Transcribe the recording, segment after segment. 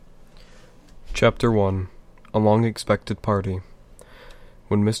Chapter 1. A Long-Expected Party.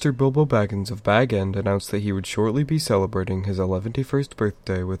 When Mr. Bilbo Baggins of Bag End announced that he would shortly be celebrating his 111st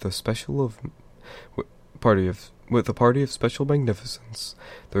birthday with a party of special magnificence,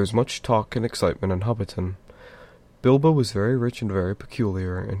 there was much talk and excitement in Hobbiton. Bilbo was very rich and very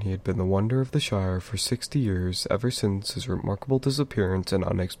peculiar, and he had been the wonder of the Shire for 60 years, ever since his remarkable disappearance and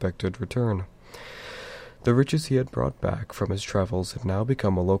unexpected return. The riches he had brought back from his travels had now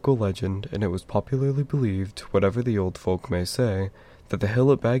become a local legend, and it was popularly believed, whatever the old folk may say, that the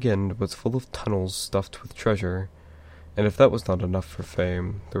hill at Bag End was full of tunnels stuffed with treasure. And if that was not enough for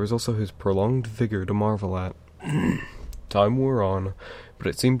fame, there was also his prolonged vigor to marvel at. Time wore on, but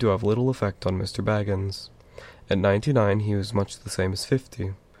it seemed to have little effect on Mr. Baggins. At 99 he was much the same as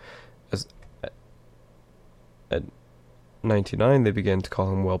 50. At 99 they began to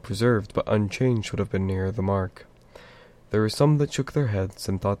call him well-preserved, but unchanged would have been nearer the mark. There were some that shook their heads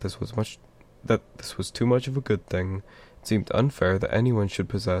and thought this was too much of a good thing. It seemed unfair that anyone should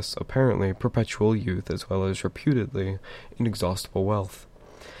possess, apparently, perpetual youth as well as reputedly inexhaustible wealth.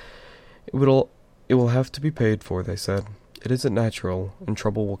 It will have to be paid for, they said. It isn't natural, and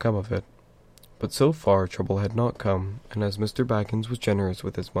trouble will come of it. But so far trouble had not come, and as Mr. Baggins was generous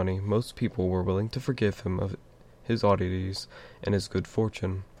with his money, most people were willing to forgive him of his oddities and his good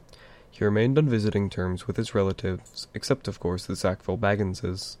fortune. He remained on visiting terms with his relatives, except of course the Sackville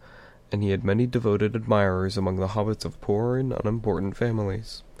Bagginses, and he had many devoted admirers among the hobbits of poor and unimportant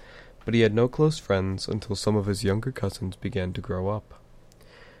families. But he had no close friends until some of his younger cousins began to grow up.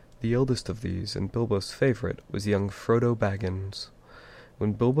 The eldest of these, and Bilbo's favourite, was young Frodo Baggins.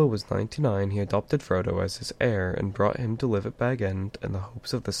 When Bilbo was 99, he adopted Frodo as his heir and brought him to live at Bag End, and the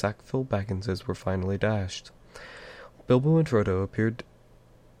hopes of the Sackville Bagginses were finally dashed. Bilbo and Frodo appeared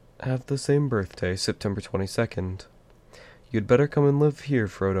to have the same birthday, September 22nd. "You'd better come and live here,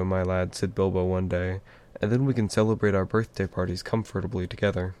 Frodo, my lad," said Bilbo one day, "and then we can celebrate our birthday parties comfortably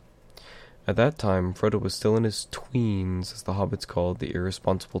together." At that time, Frodo was still in his tweens, as the hobbits called the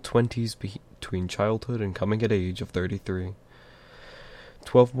irresponsible 20s between childhood and coming of age of 33.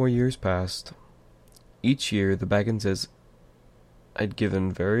 12 more years passed. Each year, the Bagginses had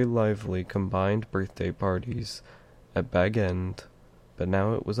given very lively combined birthday parties at Bag End, but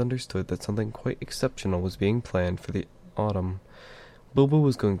now it was understood that something quite exceptional was being planned for the autumn. Bilbo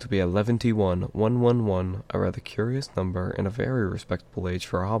was going to be 111, a rather curious number and a very respectable age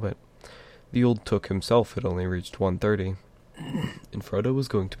for a hobbit. The old Took himself had only reached 130, and Frodo was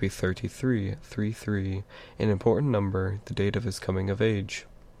going to be 33, an important number, the date of his coming of age.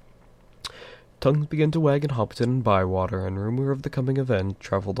 Tongues began to wag in Hobbiton and Bywater, and rumour of the coming event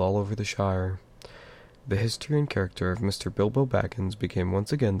travelled all over the Shire. The history and character of Mr. Bilbo Baggins became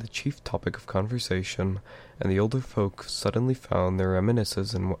once again the chief topic of conversation, and the older folk suddenly found their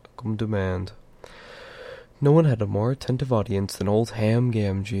reminiscences in welcome demand. No one had a more attentive audience than old Ham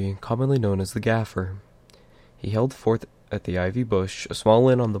Gamgee, commonly known as the Gaffer. He held forth at the Ivy Bush, a small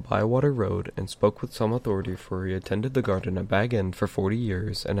inn on the Bywater Road, and spoke with some authority, for he attended the garden at Bag End for 40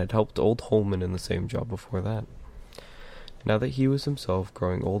 years, and had helped old Holman in the same job before that. Now that he was himself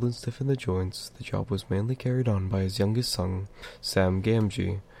growing old and stiff in the joints, the job was mainly carried on by his youngest son, Sam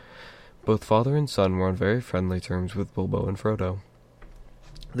Gamgee. Both father and son were on very friendly terms with Bilbo and Frodo.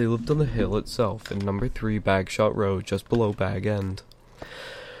 They lived on the hill itself, in number 3 Bagshot Road, just below Bag End.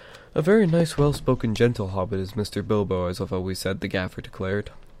 "A very nice, well-spoken, gentle hobbit is Mr. Bilbo, as I've always said," the Gaffer declared.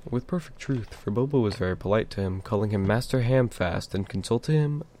 With perfect truth, for Bilbo was very polite to him, calling him Master Hamfast, and consulting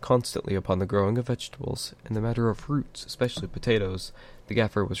him constantly upon the growing of vegetables. In the matter of roots, especially potatoes, the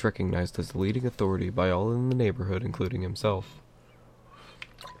Gaffer was recognized as the leading authority by all in the neighborhood, including himself.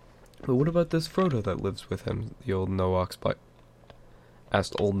 "But what about this Frodo that lives with him?" the old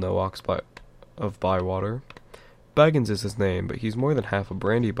asked old Noax of Bywater. "Baggins is his name, but he's more than half a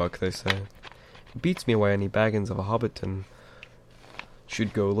brandy-buck, they say. It beats me why any Baggins of a Hobbiton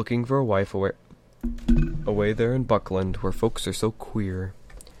should go looking for a wife away there in Buckland, where folks are so queer."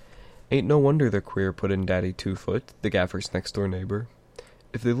 "Ain't no wonder they're queer," put in Daddy Two-Foot, the Gaffer's next-door neighbor.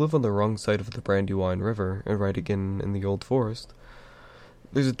 "If they live on the wrong side of the Brandywine River, and right again in the old forest,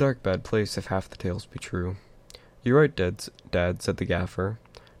 there's a dark bad place if half the tales be true." "You're right, Dad," said the Gaffer.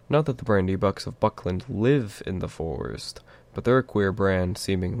 "Not that the Brandy-Bucks of Buckland live in the forest, but they're a queer brand,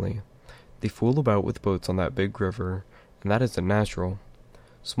 seemingly. They fool about with boats on that big river, and that isn't natural.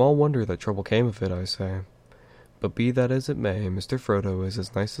 Small wonder that trouble came of it, I say. But be that as it may, Mr. Frodo is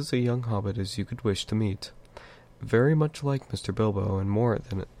as nice as a young hobbit as you could wish to meet. Very much like Mr. Bilbo, and more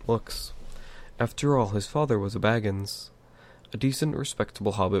than it looks. After all, his father was a Baggins. A decent,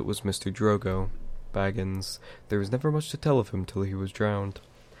 respectable hobbit was Mr. Drogo Baggins. There was never much to tell of him till he was drowned.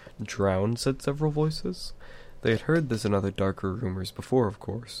 Drowned, said several voices. They had heard this and other darker rumors before, of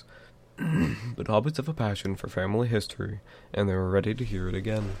course, but hobbits have a passion for family history, and they were ready to hear it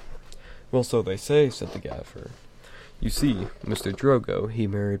again. Well, so they say, said the gaffer. You see, Mr. Drogo, he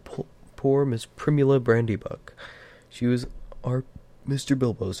married poor Miss Primula Brandybuck. She was our Mr.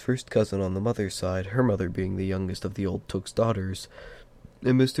 Bilbo's first cousin on the mother's side, her mother being the youngest of the old Took's daughters,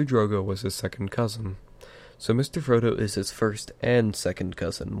 and Mr. Drogo was his second cousin. So Mr. Frodo is his first and second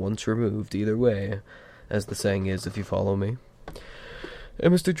cousin, once removed either way, as the saying is, if you follow me.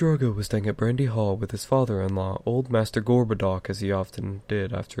 And Mr. Drogo was staying at Brandy Hall with his father-in-law, old Master Gorbodoc, as he often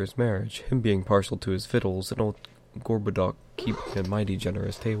did after his marriage, him being partial to his victuals, and old Gorbodoc keeping a mighty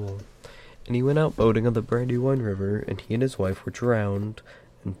generous table. And he went out boating on the Brandywine River, and he and his wife were drowned,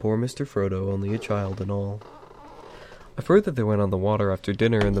 and poor Mr. Frodo only a child and all. I've heard that they went on the water after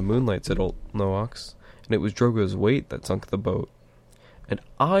dinner in the moonlight, said old Noax, and it was Drogo's weight that sunk the boat. And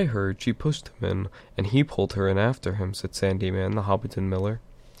I heard she pushed him in, and he pulled her in after him, said Sandyman, the Hobbiton miller.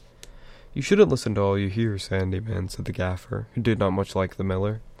 You shouldn't listen to all you hear, Sandyman, said the gaffer, who did not much like the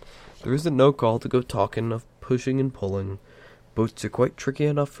miller. There isn't no call to go talking of pushing and pulling. Boats are quite tricky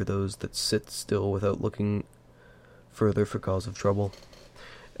enough for those that sit still without looking further for cause of trouble.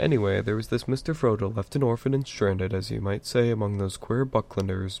 Anyway, there was this Mr. Frodo left an orphan and stranded, as you might say, among those queer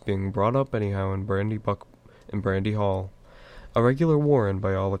Bucklanders, being brought up anyhow in Brandy Hall. A regular warren,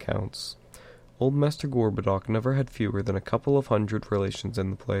 by all accounts. Old Master Gorbodoc never had fewer than a couple of hundred relations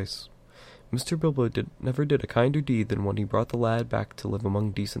in the place. Mr. Bilbo never did a kinder deed than when he brought the lad back to live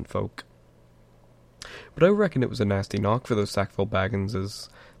among decent folk. But I reckon it was a nasty knock for those Sackville Bagginses.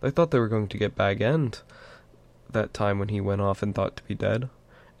 They thought they were going to get Bag End that time when he went off and thought to be dead.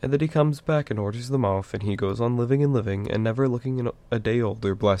 And then he comes back and orders them off, and he goes on living and living, and never looking a day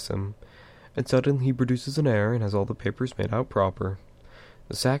older, bless him. And suddenly he produces an heir and has all the papers made out proper.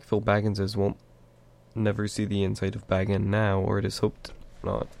 The Sackville Bagginses won't never see the inside of Bag End now, or it is hoped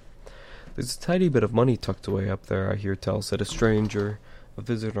not. There's a tidy bit of money tucked away up there, I hear tell, said a stranger, a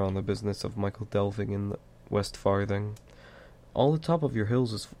visitor on the business of Michael Delving in the West Farthing. All the top of your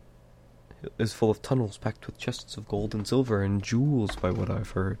hills is full of tunnels packed with chests of gold and silver and jewels, by what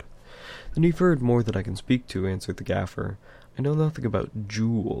I've heard. Then you've heard more than I can speak to, answered the gaffer. I know nothing about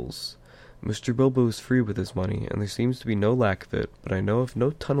jewels. Mr. Bilbo is free with his money, and there seems to be no lack of it, but I know of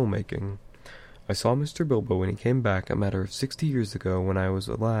no tunnel-making. I saw Mr. Bilbo when he came back a matter of 60 years ago when I was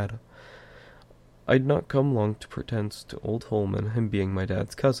a lad. I'd not come long to pretence to old Holman, him being my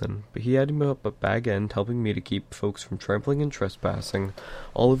dad's cousin, but he had him up at Bag End helping me to keep folks from trampling and trespassing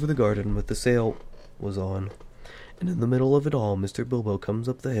all over the garden with the sail was on. And in the middle of it all, Mr. Bilbo comes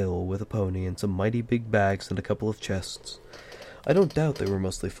up the hill with a pony and some mighty big bags and a couple of chests. I don't doubt they were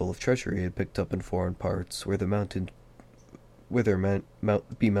mostly full of treasure he had picked up in foreign parts, where there be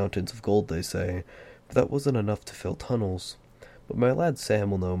mountains of gold, they say, but that wasn't enough to fill tunnels. But my lad Sam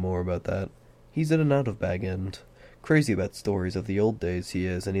will know more about that. He's in and out of Bag End. Crazy about stories of the old days he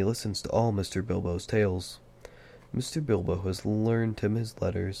is, and he listens to all Mr. Bilbo's tales. Mr. Bilbo has learned him his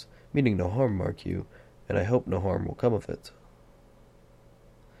letters, meaning no harm, mark you, and I hope no harm will come of it.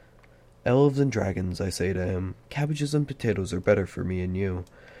 Elves and dragons, I say to him, cabbages and potatoes are better for me and you.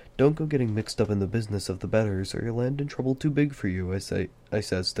 Don't go getting mixed up in the business of the betters, or you'll land in trouble too big for you, I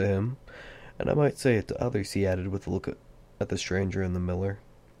says to him. And I might say it to others, he added with a look at the stranger and the miller.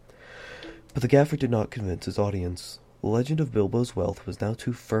 But the gaffer did not convince his audience. The legend of Bilbo's wealth was now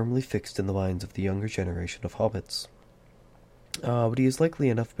too firmly fixed in the minds of the younger generation of hobbits. But he has likely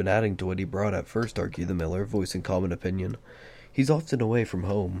enough been adding to what he brought at first, argued the miller, voicing common opinion. He's often away from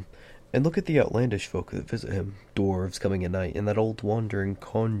home. And look at the outlandish folk that visit him, dwarves coming at night, and that old wandering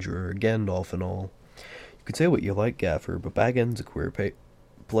conjurer, Gandalf and all. You can say what you like, gaffer, but Bag End's a queer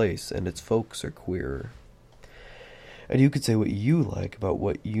place, and its folks are queerer. And you could say what you like about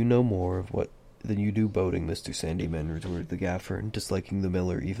what you know more of what than you do boating, Mr. Sandyman, retorted the gaffer, disliking the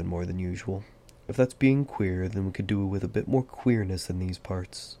miller even more than usual. If that's being queer, then we could do with a bit more queerness in these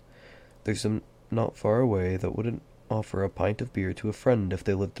parts. There's some not far away that wouldn't offer a pint of beer to a friend if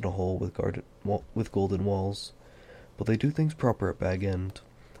they lived in a hole with golden walls. But they do things proper at Bag End.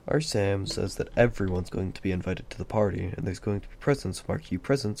 Our Sam says that everyone's going to be invited to the party, and there's going to be presents, mark you,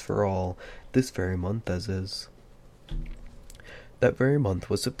 presents for all, this very month as is. That very month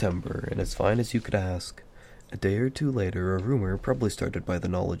was September, and as fine as you could ask. A day or two later, a rumor, probably started by the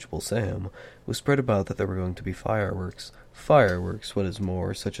knowledgeable Sam, was spread about that there were going to be fireworks. Fireworks, what is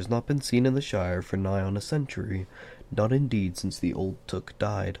more, such as not been seen in the Shire for nigh on a century, not indeed since the old Took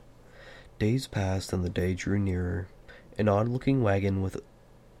died. Days passed, and the day drew nearer. An odd-looking wagon with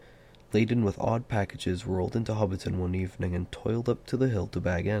laden with odd packages, rolled into Hobbiton one evening and toiled up to the hill to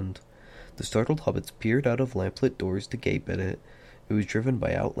Bag End. The startled hobbits peered out of lamplit doors to gape at it. It was driven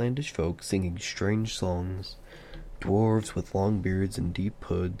by outlandish folk singing strange songs. Dwarves with long beards and deep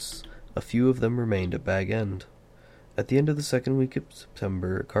hoods. A few of them remained at Bag End. At the end of the second week of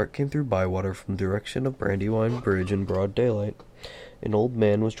September, a cart came through Bywater from the direction of Brandywine Bridge in broad daylight. An old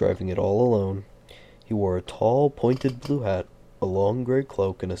man was driving it all alone. He wore a tall, pointed blue hat, a long grey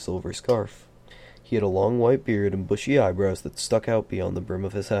cloak, and a silver scarf. He had a long white beard and bushy eyebrows that stuck out beyond the brim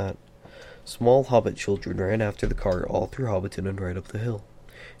of his hat. Small hobbit children ran after the cart all through Hobbiton and right up the hill.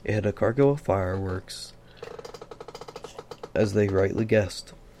 It had a cargo of fireworks, as they rightly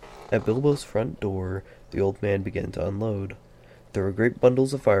guessed. At Bilbo's front door, the old man began to unload. There were great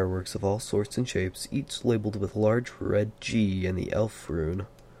bundles of fireworks of all sorts and shapes, each labeled with large red G and the elf rune.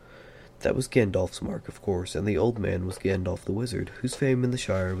 That was Gandalf's mark, of course, and the old man was Gandalf the Wizard, whose fame in the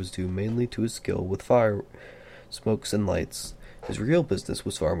Shire was due mainly to his skill with fire, smokes, and lights. His real business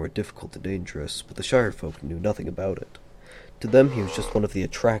was far more difficult and dangerous, but the Shire folk knew nothing about it. To them he was just one of the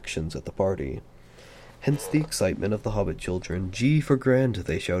attractions at the party. Hence the excitement of the hobbit children. "G for grand,"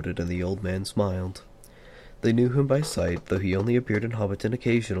 they shouted, and the old man smiled. They knew him by sight, though he only appeared in Hobbiton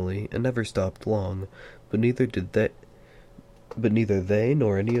occasionally, and never stopped long, but neither they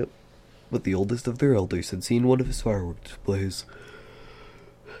nor any but the oldest of their elders had seen one of his firework displays.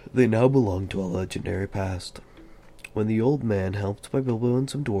 They now belonged to a legendary past. When the old man, helped by Bilbo and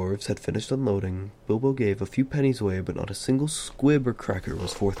some dwarves, had finished unloading, Bilbo gave a few pennies away, but not a single squib or cracker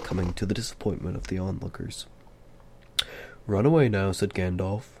was forthcoming, to the disappointment of the onlookers. "Run away now," said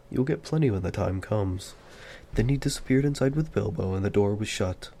Gandalf. "You'll get plenty when the time comes." Then he disappeared inside with Bilbo, and the door was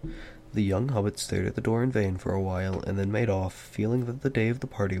shut. The young hobbit stared at the door in vain for a while, and then made off, feeling that the day of the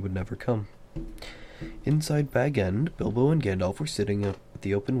party would never come. Inside Bag End, Bilbo and Gandalf were sitting at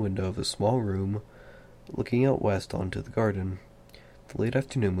the open window of a small room, looking out west onto the garden. The late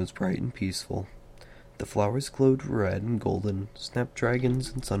afternoon was bright and peaceful. The flowers glowed red and golden,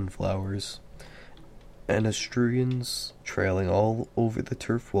 snapdragons and sunflowers, and nasturtiums trailing all over the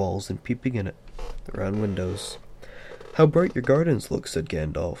turf walls and peeping in at the round windows. "How bright your gardens look," said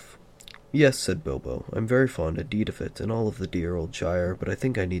Gandalf. "Yes," said Bilbo, "I'm very fond indeed of it, and all of the dear old Shire, but I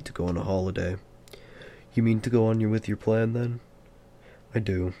think I need to go on a holiday." "You mean to go on with your plan, then?" "I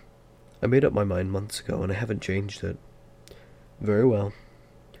do. I made up my mind months ago, and I haven't changed it." "Very well.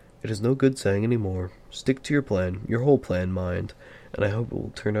 It is no good saying any more. Stick to your plan, your whole plan, mind, and I hope it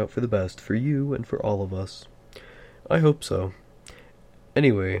will turn out for the best, for you and for all of us." "I hope so.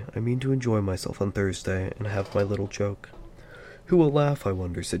 Anyway, I mean to enjoy myself on Thursday, and have my little joke." "Who will laugh, I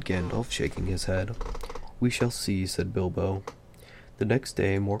wonder?" said Gandalf, shaking his head. "We shall see," said Bilbo. The next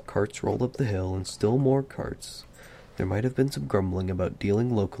day more carts rolled up the hill, and still more carts. There might have been some grumbling about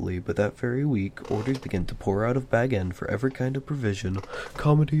dealing locally, but that very week orders began to pour out of Bag End for every kind of provision,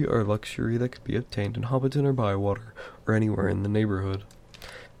 comedy, or luxury that could be obtained in Hobbiton or Bywater, or anywhere in the neighborhood.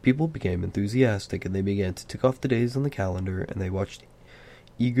 People became enthusiastic, and they began to tick off the days on the calendar, and they watched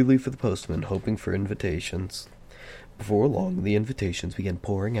eagerly for the postman, hoping for invitations. Before long, the invitations began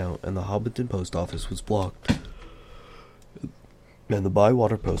pouring out, and the Hobbiton post office was blocked. And the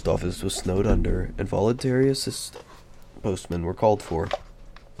Bywater post office was snowed under, and voluntary postmen were called for.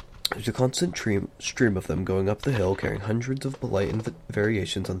 There's a constant stream of them going up the hill, carrying hundreds of polite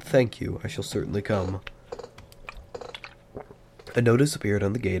variations on "Thank you, I shall certainly come." A notice appeared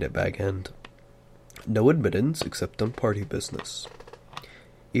on the gate at Bag End. No admittance except on party business.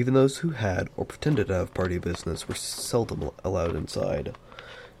 Even those who had, or pretended to have party business, were seldom allowed inside.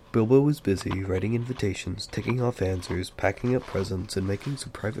 Bilbo was busy writing invitations, ticking off answers, packing up presents, and making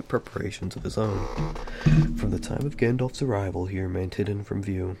some private preparations of his own. From the time of Gandalf's arrival, he remained hidden from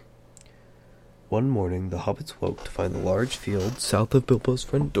view. One morning, the hobbits woke to find the large field south of Bilbo's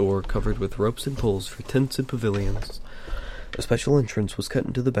front door covered with ropes and poles for tents and pavilions. A special entrance was cut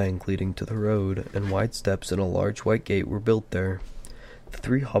into the bank leading to the road, and wide steps and a large white gate were built there. The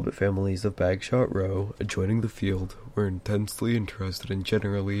 3 hobbit families of Bagshot Row, adjoining the field, were intensely interested and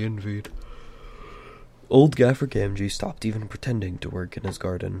generally envied. Old Gaffer Gamgee stopped even pretending to work in his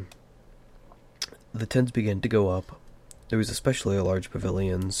garden. The tents began to go up. There was especially a large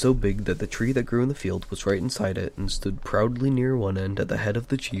pavilion, so big that the tree that grew in the field was right inside it, and stood proudly near one end at the head of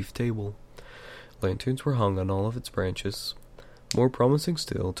the chief table. Lanterns were hung on all of its branches. More promising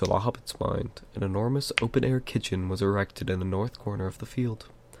still, to the hobbit's mind, an enormous open-air kitchen was erected in the north corner of the field.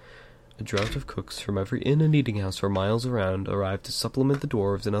 A draught of cooks from every inn and eating-house for miles around arrived to supplement the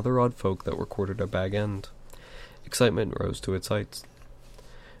dwarves and other odd folk that were quartered at Bag End. Excitement rose to its heights.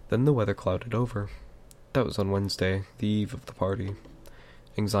 Then the weather clouded over. That was on Wednesday, the eve of the party.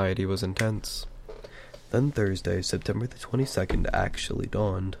 Anxiety was intense. Then Thursday, September the 22nd, actually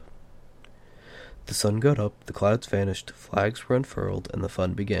dawned. The sun got up, the clouds vanished, flags were unfurled, and the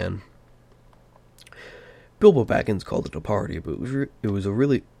fun began. Bilbo Baggins called it a party, but it was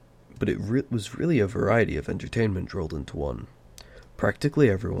really a variety of entertainment rolled into one. Practically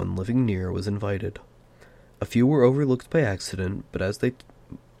everyone living near was invited. A few were overlooked by accident, but as they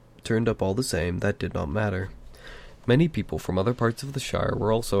turned up all the same, that did not matter. Many people from other parts of the Shire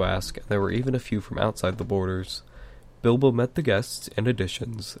were also asked, and there were even a few from outside the borders. Bilbo met the guests and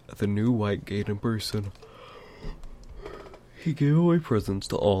additions at the new White Gate in person. He gave away presents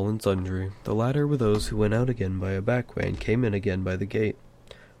to all and sundry. The latter were those who went out again by a back way and came in again by the gate.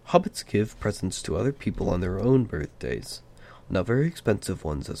 Hobbits give presents to other people on their own birthdays. Not very expensive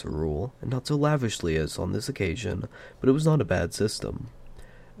ones as a rule, and not so lavishly as on this occasion, but it was not a bad system.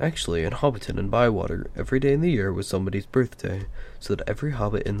 Actually, in Hobbiton and Bywater, every day in the year was somebody's birthday, so that every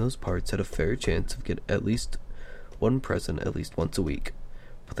hobbit in those parts had a fair chance of getting at least one present at least once a week,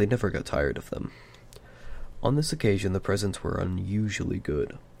 but they never got tired of them. On this occasion, the presents were unusually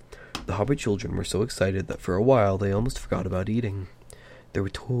good. The hobbit children were so excited that for a while they almost forgot about eating. There were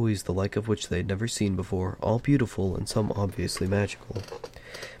toys the like of which they had never seen before, all beautiful and some obviously magical.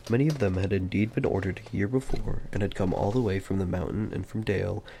 Many of them had indeed been ordered a year before, and had come all the way from the mountain and from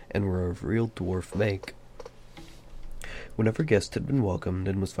Dale, and were of real dwarf make. When every guest had been welcomed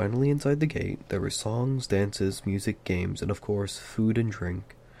and was finally inside the gate, there were songs, dances, music, games, and of course, food and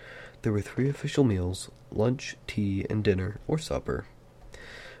drink. There were 3 official meals: lunch, tea, and dinner, or supper.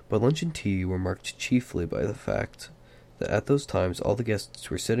 But lunch and tea were marked chiefly by the fact that at those times all the guests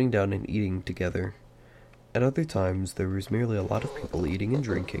were sitting down and eating together. At other times there was merely a lot of people eating and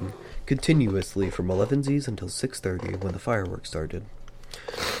drinking, continuously from 11's until 6:30 when the fireworks started.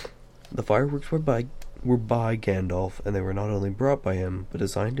 The fireworks were by Gandalf, and they were not only brought by him, but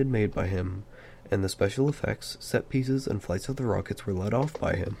designed and made by him, and the special effects, set pieces, and flights of the rockets were let off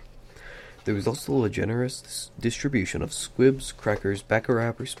by him. There was also a generous distribution of squibs, crackers,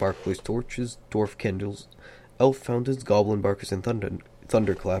 baccarat, sparklers, torches, dwarf candles, elf fountains, goblin barkers, and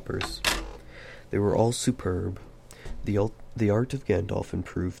thunderclappers. They were all superb. The art of Gandalf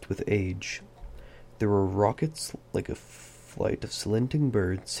improved with age. There were rockets like a flight of slinting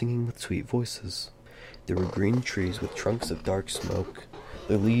birds singing with sweet voices. There were green trees with trunks of dark smoke.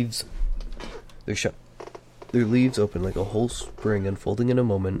 Their leaves opened like a whole spring unfolding in a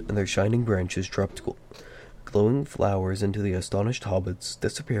moment, and their shining branches dropped glowing flowers into the astonished hobbits,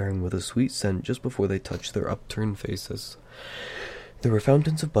 disappearing with a sweet scent just before they touched their upturned faces. There were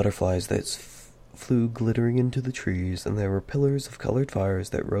fountains of butterflies that flew glittering into the trees, and there were pillars of colored fires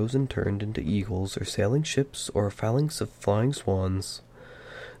that rose and turned into eagles, or sailing ships, or a phalanx of flying swans.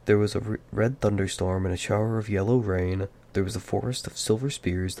 There was a red thunderstorm and a shower of yellow rain. There was a forest of silver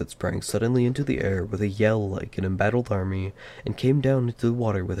spears that sprang suddenly into the air with a yell like an embattled army, and came down into the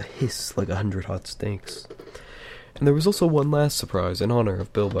water with a hiss like 100 hot snakes. And there was also one last surprise in honor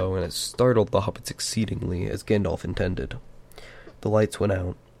of Bilbo, and it startled the hobbits exceedingly, as Gandalf intended. The lights went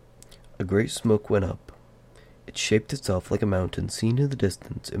out. A great smoke went up. It shaped itself like a mountain seen in the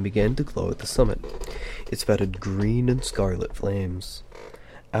distance, and began to glow at the summit. It spattered green and scarlet flames.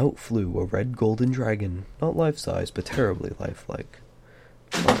 Out flew a red golden dragon, not life-size, but terribly lifelike.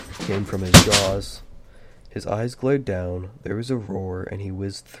 Fire came from his jaws. His eyes glared down, there was a roar, and he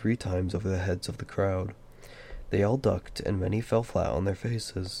whizzed 3 times over the heads of the crowd. They all ducked, and many fell flat on their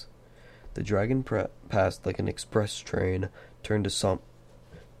faces. The dragon passed like an express train, turned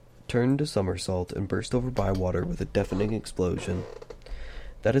a somersault, and burst over Bywater with a deafening explosion.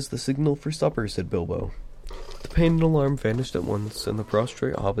 "That is the signal for supper," said Bilbo. The pain and alarm vanished at once, and the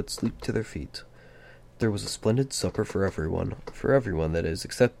prostrate hobbits leaped to their feet. There was a splendid supper for everyone, that is,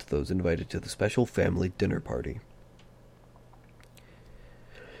 except those invited to the special family dinner party.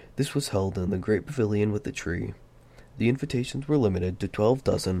 This was held in the great pavilion with the tree. The invitations were limited to 12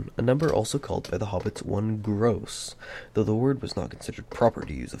 dozen, a number also called by the hobbits 1 gross, though the word was not considered proper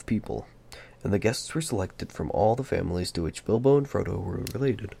to use of people, and the guests were selected from all the families to which Bilbo and Frodo were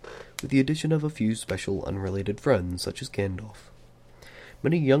related, with the addition of a few special unrelated friends, such as Gandalf.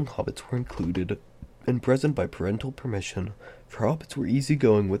 Many young hobbits were included, and present by parental permission, for hobbits were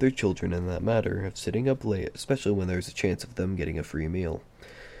easy-going with their children in that matter of sitting up late, especially when there was a chance of them getting a free meal.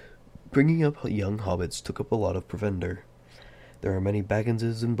 Bringing up young hobbits took up a lot of provender. There are many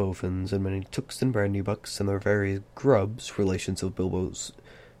Bagginses and Bofins, and many Tooks and Brandybucks, and there are various Grubbs, relations of Bilbo's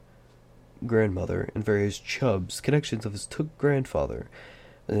grandmother, and various Chubbs, connections of his Took grandfather,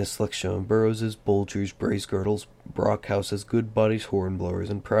 and a selection of Burrowses, Bolgers, Bracegirdles, Brockhouses, Goodbodies, Hornblowers,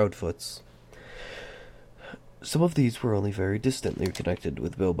 and Proudfoots. Some of these were only very distantly connected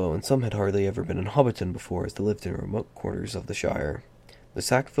with Bilbo, and some had hardly ever been in Hobbiton before, as they lived in remote quarters of the Shire. The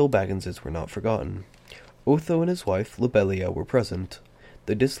Sackville Bagginses were not forgotten. Otho and his wife, Lobelia, were present.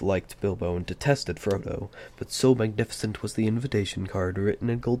 They disliked Bilbo and detested Frodo, but so magnificent was the invitation card written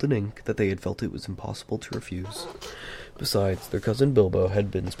in golden ink that they had felt it was impossible to refuse. Besides, their cousin Bilbo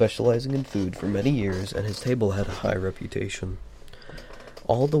had been specializing in food for many years, and his table had a high reputation.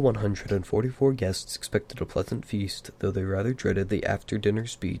 All the 144 guests expected a pleasant feast, though they rather dreaded the after-dinner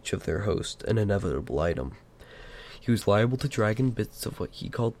speech of their host, an inevitable item. He was liable to drag in bits of what he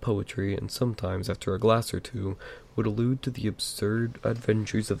called poetry, and sometimes, after a glass or two, would allude to the absurd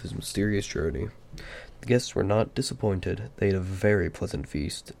adventures of his mysterious journey. The guests were not disappointed. They had a very pleasant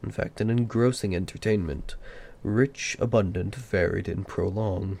feast, in fact, an engrossing entertainment, rich, abundant, varied, and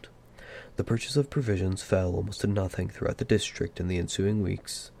prolonged. The purchase of provisions fell almost to nothing throughout the district in the ensuing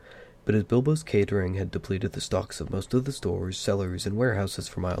weeks, but as Bilbo's catering had depleted the stocks of most of the stores, cellars, and warehouses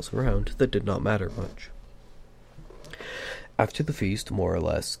for miles around, that did not matter much. After the feast, more or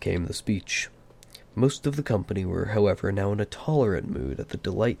less, came the speech. Most of the company were, however, now in a tolerant mood at the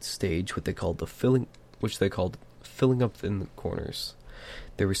delight stage, which they called filling up in the corners.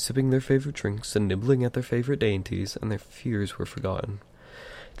 They were sipping their favorite drinks and nibbling at their favorite dainties, and their fears were forgotten.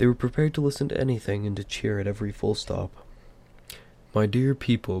 They were prepared to listen to anything and to cheer at every full stop. "My dear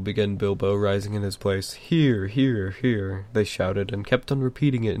people," began Bilbo, rising in his place. "Hear, hear, hear," they shouted, and kept on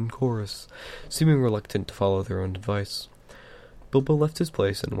repeating it in chorus, seeming reluctant to follow their own advice. Bilbo left his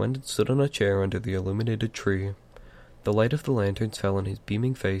place and went and stood on a chair under the illuminated tree. The light of the lanterns fell on his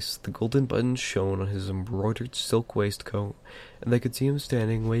beaming face, the golden buttons shone on his embroidered silk waistcoat, and they could see him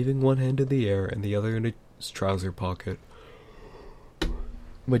standing, waving one hand in the air and the other in his trouser pocket.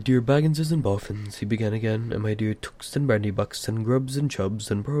 "My dear Bagginses and Boffins," he began again, "and my dear Tooks and Brandybucks, and Grubbs and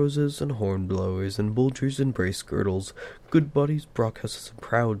Chubbs, and Broses and Hornblowers, and Bulgers and Bracegirdles, good bodies, Brockhouses, and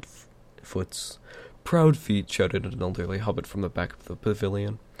Proudfoots." "Proud feet," shouted an elderly hobbit from the back of the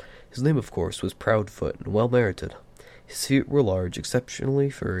pavilion. His name, of course, was Proudfoot, and well merited. His feet were large,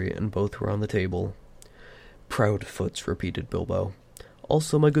 exceptionally furry, and both were on the table. "Proudfoots," repeated Bilbo.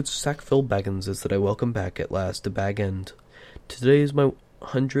 "Also my good Sackville Bagginses that I welcome back at last to Bag End. Today is my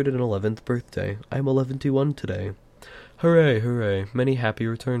 111th birthday. I am 11 today." "Hooray, hooray! Many happy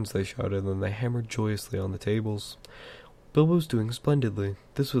returns," they shouted, and they hammered joyously on the tables. Bilbo was doing splendidly.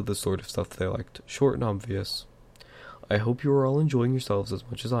 This was the sort of stuff they liked, short and obvious. "I hope you are all enjoying yourselves as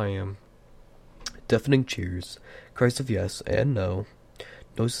much as I am." Deafening cheers, cries of yes and no,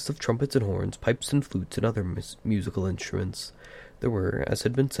 noises of trumpets and horns, pipes and flutes, and other musical instruments. There were, as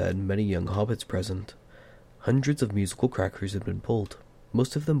had been said, many young hobbits present. Hundreds of musical crackers had been pulled.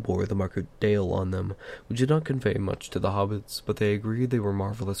 Most of them bore the mark of Dale on them, which did not convey much to the hobbits, but they agreed they were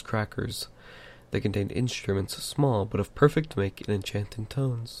marvelous crackers. They contained instruments small, but of perfect make and enchanting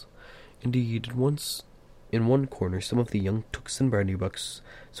tones. Indeed, in one corner some of the young Tooks and Brandybucks,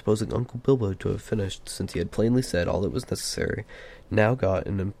 supposing Uncle Bilbo to have finished, since he had plainly said all that was necessary, now got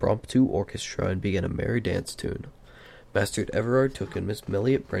an impromptu orchestra and began a merry dance tune. Master Everard Took and Miss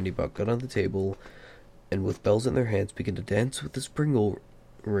Melliot Brandybuck got on the table, and with bells in their hands began to dance with the spring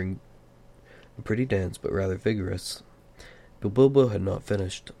ring. A pretty dance, but rather vigorous. But Bilbo had not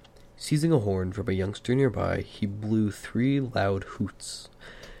finished. Seizing a horn from a youngster nearby, he blew 3 loud hoots.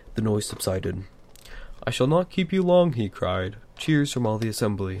 The noise subsided. "I shall not keep you long," he cried. Cheers from all the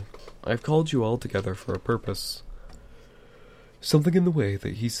assembly. "I have called you all together for a purpose." Something in the way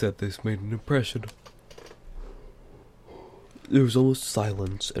that he said this made an impression. There was almost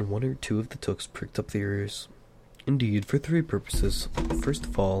silence, and 1 or 2 of the Tooks pricked up their ears. "Indeed, for 3 purposes. First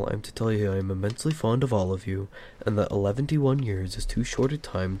of all, I am to tell you I am immensely fond of all of you, and that 11 years is too short a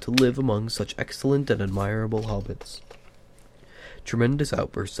time to live among such excellent and admirable hobbits." Tremendous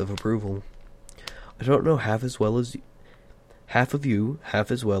outbursts of approval. "I don't know half of you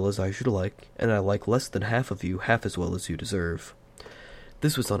half as well as I should like, and I like less than half of you half as well as you deserve."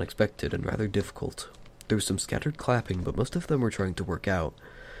 This was unexpected and rather difficult. There was some scattered clapping, but most of them were trying to work out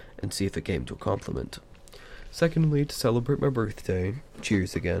and see if it came to a compliment. "Secondly, to celebrate my birthday,"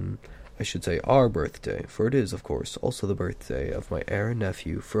 cheers again, "I should say our birthday, for it is, of course, also the birthday of my heir and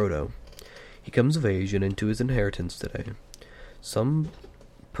nephew, Frodo. He comes of age and into his inheritance today." Some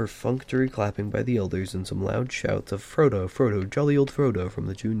perfunctory clapping by the elders and some loud shouts of "Frodo, Frodo, jolly old Frodo" from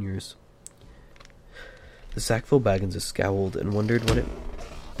the juniors. The Sackville Bagginses scowled and wondered what it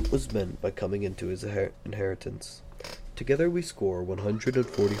was meant by coming into his inheritance. Together we score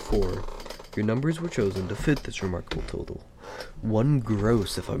 144. Your numbers were chosen to fit this remarkable total. 1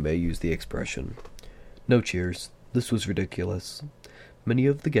 gross, if I may use the expression. No cheers. This was ridiculous. Many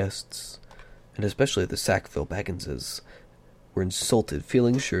of the guests and especially the Sackville Bagginses, were insulted,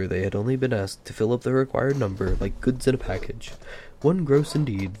 feeling sure they had only been asked to fill up the required number like goods in a package. One gross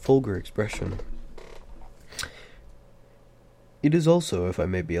indeed vulgar expression. It is also, if I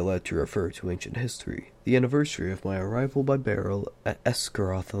may be allowed to refer to ancient history, the anniversary of my arrival by barrel at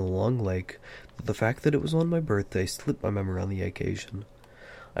Escaroth on the Long Lake, though the fact that it was on my birthday slipped my memory on the occasion.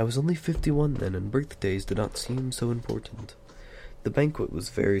 I was only 51 then, and birthdays did not seem so important. The banquet was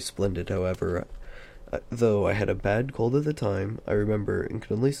very splendid, however. Though I had a bad cold at the time, I remember and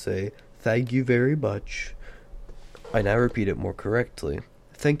can only say, "Thank you very much." I now repeat it more correctly.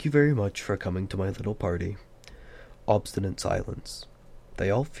 Thank you very much for coming to my little party. Obstinate silence. They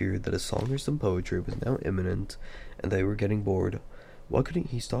all feared that a song or some poetry was now imminent, and they were getting bored. Why couldn't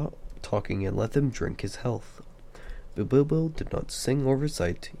he stop talking and let them drink his health? But Bilbo did not sing or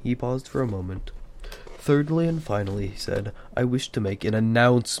recite. He paused for a moment. Thirdly and finally, he said, "I wish to make an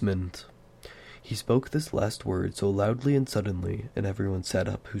announcement." He spoke this last word so loudly and suddenly, and everyone sat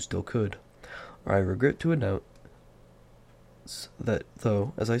up who still could. I regret to announce that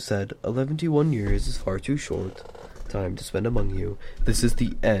though, as I said, 11 years is far too short time to spend among you, this is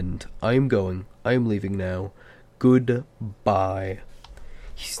the end. I am going. I am leaving now. Goodbye.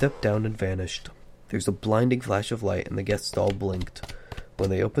 He stepped down and vanished. There was a blinding flash of light, and the guests all blinked. When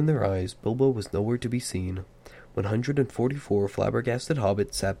they opened their eyes, Bilbo was nowhere to be seen. 144 flabbergasted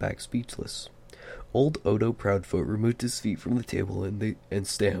hobbits sat back speechless. Old Odo Proudfoot removed his feet from the table and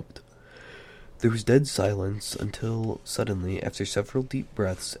stamped. There was dead silence until, suddenly, after several deep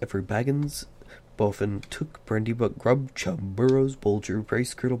breaths, every Baggins, Boffin, Took, Brandybuck, Grub, Chub, Burrows, Bolger,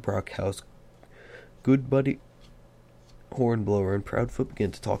 Bracegirdle, Brockhouse, Goodbuddy, Hornblower, and Proudfoot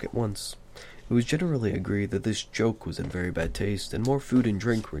began to talk at once. It was generally agreed that this joke was in very bad taste, and more food and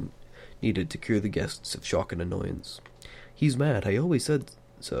drink were needed to cure the guests of shock and annoyance. "He's mad, I always said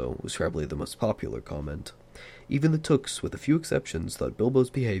so," was probably the most popular comment. Even the Tooks, with a few exceptions, thought Bilbo's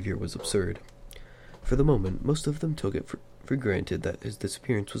behavior was absurd. For the moment, most of them took it for granted that his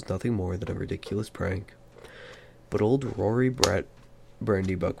disappearance was nothing more than a ridiculous prank. But old Rory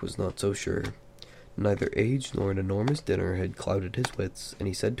Brandybuck was not so sure. Neither age nor an enormous dinner had clouded his wits, and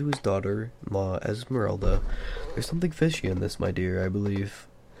he said to his daughter-in-law Esmeralda, "There's something fishy in this, my dear, I believe.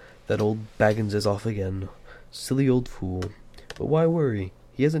 That old Baggins is off again. Silly old fool. But why worry?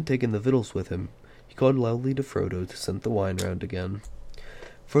 He hasn't taken the victuals with him." He called loudly to Frodo to send the wine round again.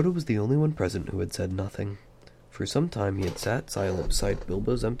 Frodo was the only one present who had said nothing. For some time he had sat silent beside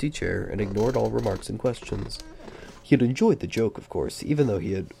Bilbo's empty chair and ignored all remarks and questions. He had enjoyed the joke, of course, even though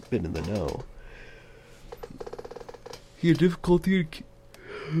he had been in the know. He had difficulty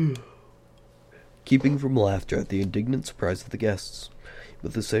in keeping from laughter at the indignant surprise of the guests. But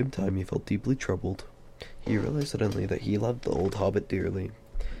at the same time he felt deeply troubled. He realized suddenly that he loved the old hobbit dearly.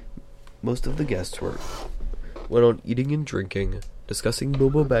 Most of the guests went on eating and drinking, discussing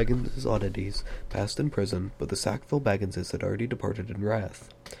Bilbo Baggins' oddities, past and present, but the Sackville Bagginses had already departed in wrath.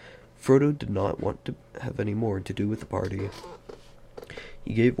 Frodo did not want to have any more to do with the party.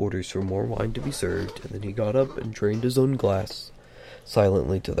 He gave orders for more wine to be served, and then he got up and drained his own glass,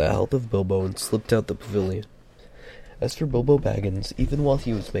 silently to the health of Bilbo, and slipped out the pavilion. As for Bilbo Baggins, even while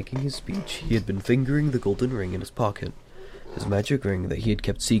he was making his speech, he had been fingering the golden ring in his pocket, his magic ring that he had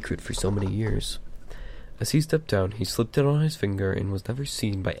kept secret for so many years. As he stepped down, he slipped it on his finger and was never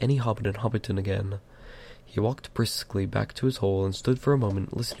seen by any hobbit in Hobbiton again. He walked briskly back to his hole and stood for a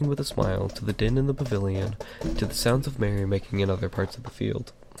moment listening with a smile to the din in the pavilion, to the sounds of merry-making in other parts of the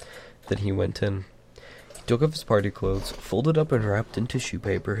field. Then he went in. He took off his party clothes, folded up and wrapped in tissue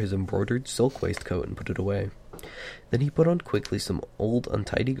paper his embroidered silk waistcoat, and put it away. Then he put on quickly some old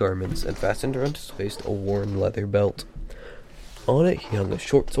untidy garments and fastened around his waist a worn leather belt. On it he hung a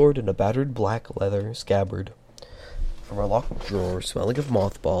short sword and a battered black leather scabbard. From a locked drawer, smelling of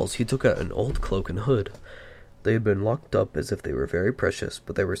mothballs, he took out an old cloak and hood. They had been locked up as if they were very precious,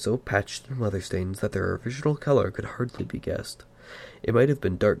 but they were so patched and weather-stained that their original color could hardly be guessed. It might have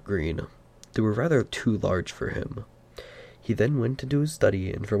been dark green. They were rather too large for him. He then went into his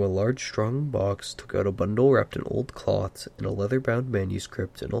study, and from a large strong box took out a bundle wrapped in old cloths and a leather-bound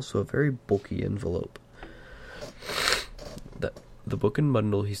manuscript, and also a very bulky envelope. The book and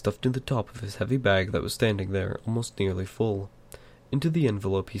bundle he stuffed in the top of his heavy bag that was standing there, almost nearly full. Into the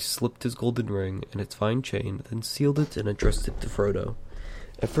envelope he slipped his golden ring and its fine chain, then sealed it and addressed it to Frodo.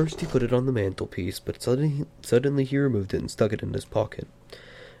 At first he put it on the mantelpiece, but suddenly he removed it and stuck it in his pocket.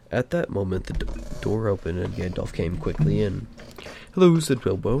 At that moment the door opened and Gandalf came quickly in. "Hello," said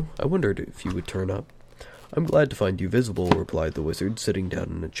Bilbo. "I wondered if you would turn up." "I'm glad to find you visible," replied the wizard, sitting down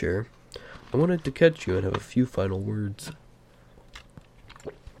in a chair. "I wanted to catch you and have a few final words."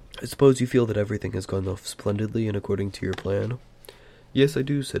 I suppose you feel that everything has gone off splendidly and according to your plan? Yes, I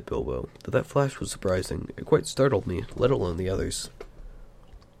do, said Bilbo, though that flash was surprising. It quite startled me, let alone the others.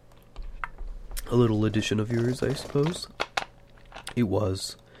 A little addition of yours, I suppose? It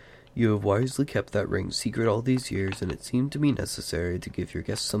was. You have wisely kept that ring secret all these years, and it seemed to me necessary to give your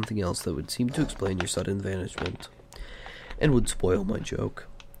guests something else that would seem to explain your sudden vanishment, and would spoil my joke.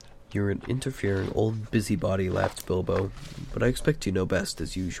 You're an interfering old busybody, laughed Bilbo, but I expect you know best,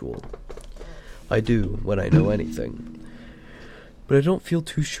 as usual. I do, when I know anything. But I don't feel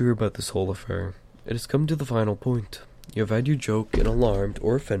too sure about this whole affair. It has come to the final point. You have had your joke and alarmed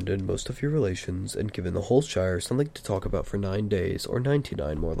or offended most of your relations, and given the whole Shire something to talk about for 9 days, or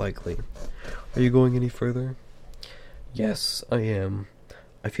 99 more likely. Are you going any further? Yes, I am.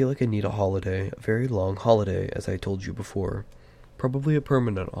 I feel like I need a holiday, a very long holiday, as I told you before. Probably a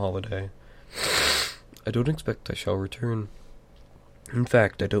permanent holiday. I don't expect I shall return. In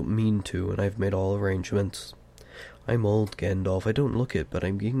fact, I don't mean to, and I've made all arrangements. I'm old, Gandalf, I don't look it, but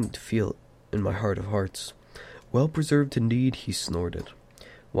I'm beginning to feel it in my heart of hearts. Well preserved indeed, he snorted.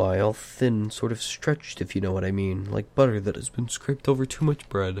 Why, all thin, sort of stretched, if you know what I mean, like butter that has been scraped over too much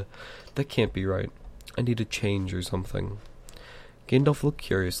bread. That can't be right. I need a change or something. Gandalf looked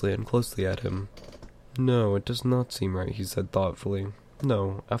curiously and closely at him. No, it does not seem right, he said thoughtfully.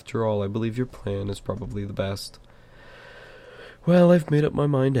 No, after all, I believe your plan is probably the best. Well, I've made up my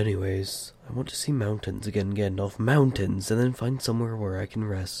mind anyways. I want to see mountains again, Gandalf, mountains, and then find somewhere where I can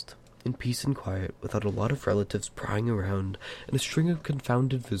rest. In peace and quiet, without a lot of relatives prying around, and a string of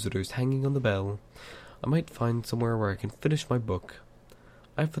confounded visitors hanging on the bell. I might find somewhere where I can finish my book.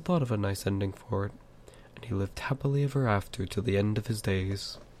 I've thought of a nice ending for it. And he lived happily ever after till the end of his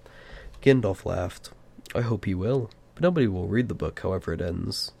days. Gandalf laughed. I hope he will, but nobody will read the book, however it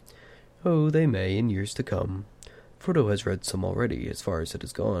ends. Oh, they may, in years to come. Frodo has read some already, as far as it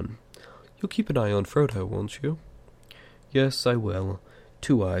has gone. You'll keep an eye on Frodo, won't you? Yes, I will.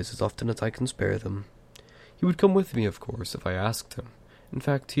 2 eyes, as often as I can spare them. He would come with me, of course, if I asked him. In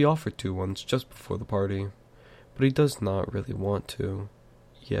fact, he offered to once, just before the party. But he does not really want to.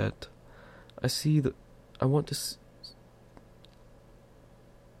 Yet. I want to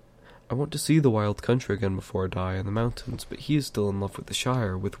see the wild country again before I die in the mountains, but he is still in love with the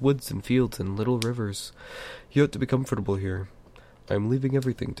Shire, with woods and fields and little rivers. He ought to be comfortable here. I am leaving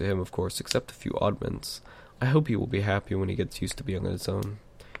everything to him, of course, except a few oddments. I hope he will be happy when he gets used to being on his own.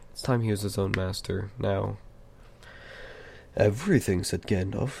 It's time he was his own master, now. Everything, said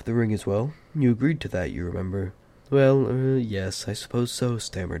Gandalf. The ring as well. You agreed to that, you remember. Well, yes, I suppose so,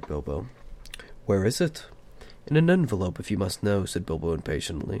 stammered Bilbo. Where is it? In an envelope, if you must know, said Bilbo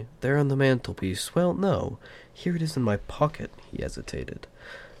impatiently. There on the mantelpiece. Well, no. Here it is in my pocket, he hesitated.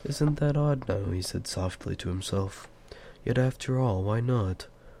 Isn't that odd now, he said softly to himself. Yet after all, why not?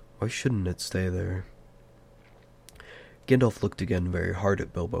 Why shouldn't it stay there? Gandalf looked again very hard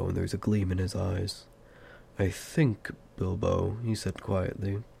at Bilbo, and there was a gleam in his eyes. I think, Bilbo, he said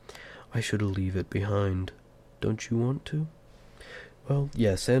quietly, I should leave it behind. Don't you want to? Well,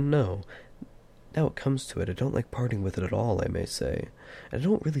 yes and no. Now it comes to it, I don't like parting with it at all, I may say, and I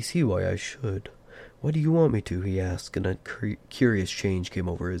don't really see why I should. Why do you want me to? He asked, and a curious change came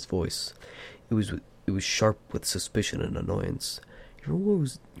over his voice. It was sharp with suspicion and annoyance. You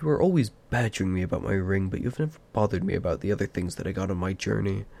are always badgering me about my ring, but you've never bothered me about the other things that I got on my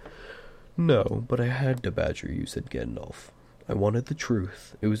journey. No, but I had to badger you, said Gandalf. I wanted the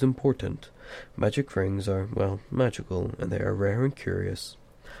truth. It was important. Magic rings are, well, magical, and they are rare and curious.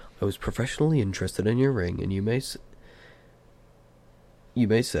 I was professionally interested in your ring, and you may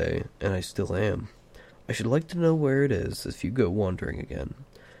say, and I still am. I should like to know where it is if you go wandering again.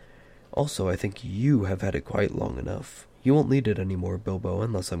 Also, I think you have had it quite long enough. You won't need it any more, Bilbo,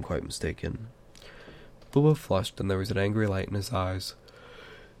 unless I'm quite mistaken. Bilbo flushed, and there was an angry light in his eyes.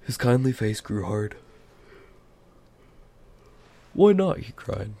 His kindly face grew hard. Why not? He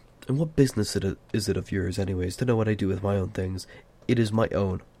cried. And what business is it of yours, anyways, to know what I do with my own things? It is my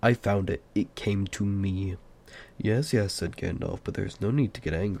own. I found it. It came to me. Yes, said Gandalf, but there's no need to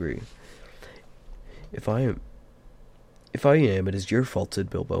get angry. If I am, it is your fault, said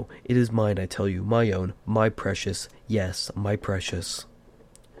Bilbo. It is mine, I tell you, my own, my precious, yes, my precious.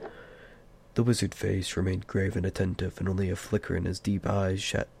 The wizard's face remained grave and attentive, and only a flicker in his deep eyes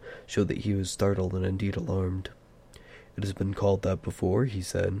showed that he was startled and indeed alarmed. It has been called that before, he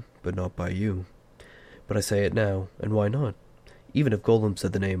said, but not by you. But I say it now, and why not? Even if Gollum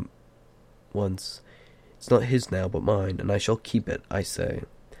said the name once, it's not his now but mine, and I shall keep it, I say.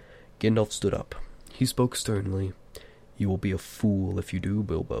 Gandalf stood up. He spoke sternly. You will be a fool if you do,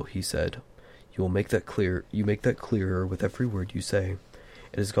 Bilbo, he said. You make that clearer with every word you say.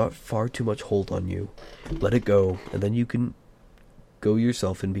 It has got far too much hold on you. Let it go, and then you can go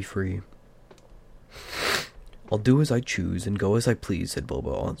yourself and be free." "I'll do as I choose and go as I please," said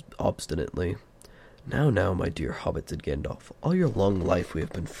Bilbo obstinately. Now, my dear hobbit," said Gandalf. "All your long life we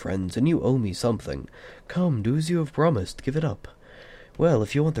have been friends, and you owe me something. Come, do as you have promised. Give it up." "Well,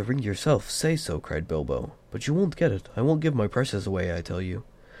 if you want the ring yourself, say so," cried Bilbo. "But you won't get it. I won't give my precious away, I tell you."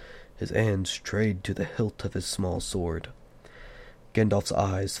 His hand strayed to the hilt of his small sword. Gandalf's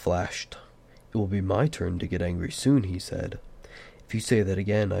eyes flashed. "It will be my turn to get angry soon," he said. "If you say that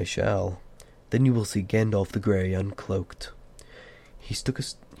again, I shall. Then you will see Gandalf the Grey uncloaked." He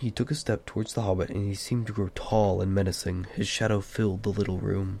took a step towards the hobbit, and he seemed to grow tall and menacing. His shadow filled the little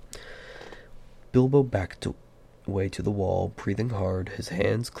room. Bilbo backed away to the wall, breathing hard, his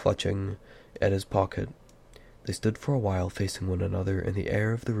hands clutching at his pocket. They stood for a while facing one another, and the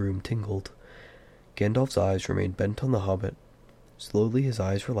air of the room tingled. Gandalf's eyes remained bent on the hobbit. Slowly his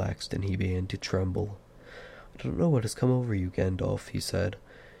eyes relaxed, and he began to tremble. "I don't know what has come over you, Gandalf," he said.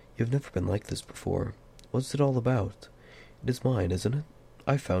 "You have never been like this before. What's it all about? It is mine, isn't it?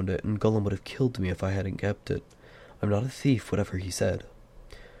 I found it, and Gollum would have killed me if I hadn't kept it. I'm not a thief, whatever he said."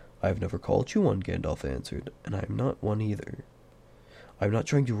 "I have never called you one," Gandalf answered, "and I am not one either. I am not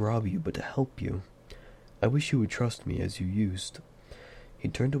trying to rob you, but to help you. I wish you would trust me as you used." He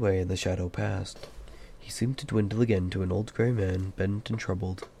turned away, and the shadow passed. He seemed to dwindle again to an old grey man, bent and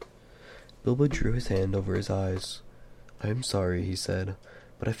troubled. Bilbo drew his hand over his eyes. "I am sorry," he said,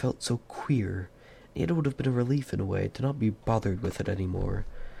 "but I felt so queer. Yet it would have been a relief in a way to not be bothered with it any more.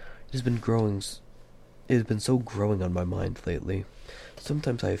 It has been so growing on my mind lately.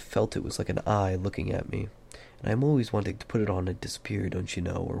 Sometimes I have felt it was like an eye looking at me, and I am always wanting to put it on and disappear, don't you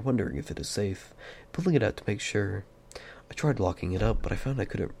know, or wondering if it is safe, pulling it out to make sure. I tried locking it up, but I found I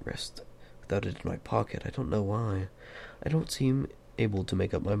couldn't rest without it in my pocket. I don't know why. I don't seem able to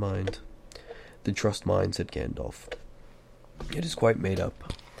make up my mind." "Then trust mine," said Gandalf. "It is quite made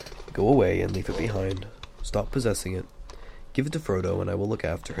up. Go away and leave it behind. Stop possessing it. Give it to Frodo, and I will look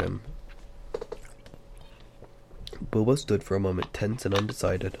after him." Bilbo stood for a moment tense and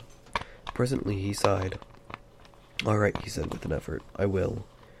undecided. Presently he sighed. "All right," he said with an effort. "I will."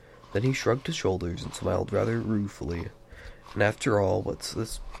 Then he shrugged his shoulders and smiled rather ruefully. "And after all, what's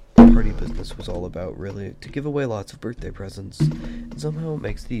this party business was all about, really? To give away lots of birthday presents. And somehow it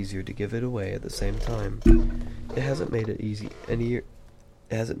makes it easier to give it away at the same time. It hasn't made it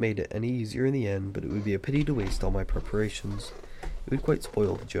any easier in the end, but it would be a pity to waste all my preparations. It would quite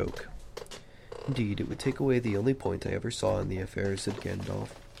spoil the joke." "Indeed, it would take away the only point I ever saw in the affair," said Gandalf.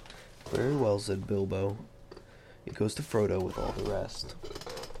 "Very well," said Bilbo. "It goes to Frodo with all the rest."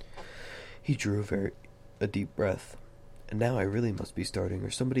 He drew a deep breath. "And now I really must be starting,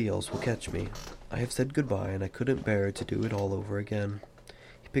 or somebody else will catch me. I have said goodbye, and I couldn't bear to do it all over again."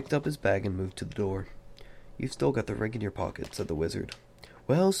 He picked up his bag and moved to the door. "You've still got the ring in your pocket," said the wizard.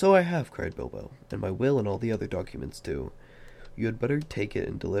 "Well, so I have," cried Bilbo, "and my will and all the other documents too. You had better take it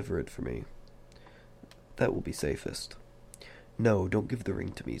and deliver it for me. That will be safest." "No, don't give the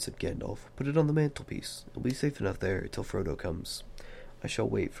ring to me," said Gandalf. "Put it on the mantelpiece. It'll be safe enough there till Frodo comes. I shall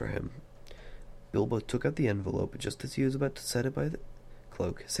wait for him." Bilbo took out the envelope, but just as he was about to set it by the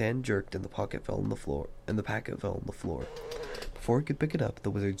cloak, his hand jerked and the packet fell on the floor. Before he could pick it up, the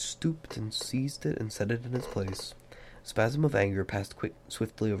wizard stooped and seized it and set it in its place. A spasm of anger passed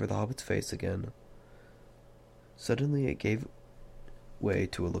swiftly over the hobbit's face again. Suddenly it gave way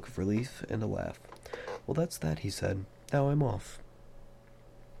to a look of relief and a laugh. "Well, that's that," he said. "Now I'm off."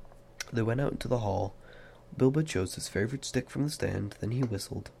 They went out into the hall. Bilbo chose his favorite stick from the stand, then he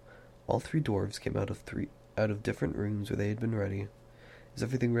whistled. All three dwarves came out of different rooms where they had been ready. "Is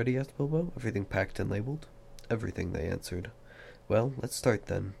everything ready?" asked Bilbo. "Everything packed and labeled?" "Everything," they answered. "Well, let's start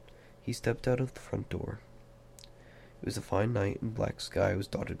then." He stepped out of the front door. It was a fine night, and black sky was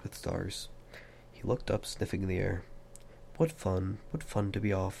dotted with stars. He looked up, sniffing the air. What fun to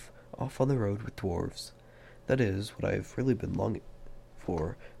be off on the road with dwarves. That is what I have really been longing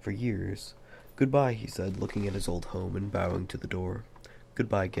for years. "Goodbye," he said, looking at his old home and bowing to the door.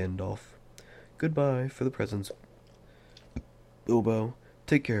 "Goodbye, Gandalf." "Goodbye for the presents, Bilbo.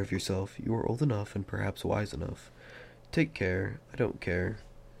 Take care of yourself. You are old enough and perhaps wise enough. Take care. I don't care.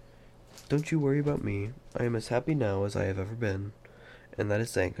 Don't you worry about me. I am as happy now as I have ever been, and that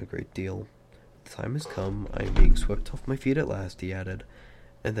is saying a great deal. The time has come. I am being swept off my feet at last," he added,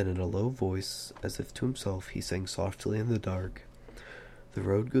 and then in a low voice, as if to himself, he sang softly in the dark. "The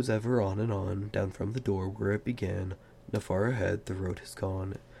road goes ever on and on, down from the door where it began. Now far ahead the road has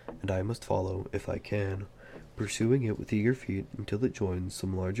gone, and I must follow, if I can, pursuing it with eager feet until it joins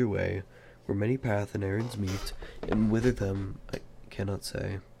some larger way, where many paths and errands meet, and whither them I cannot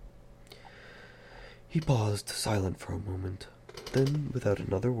say. He paused, silent for a moment. Then, without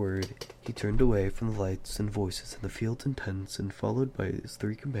another word, he turned away from the lights and voices in the fields and tents, and, followed by his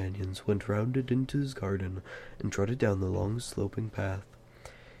 3 companions, went round it into his garden, and trotted down the long sloping path.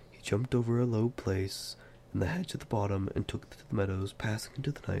 He jumped over a low place in the hedge at the bottom, and took to the meadows, passing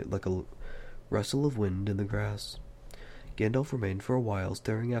into the night like a rustle of wind in the grass. Gandalf remained for a while,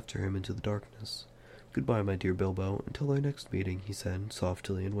 staring after him into the darkness. "Goodbye, my dear Bilbo, until our next meeting," he said,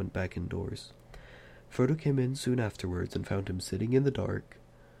 softly, and went back indoors. Frodo came in soon afterwards, and found him sitting in the dark,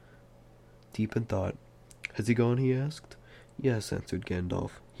 deep in thought. "Has he gone?" he asked. "Yes," answered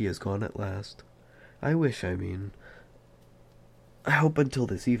Gandalf. "He has gone at last." I hope until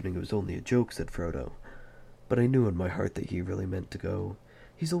this evening it was only a joke," said Frodo. "But I knew in my heart that he really meant to go.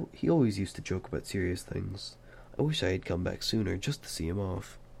 He always used to joke about serious things. I wish I had come back sooner, just to see him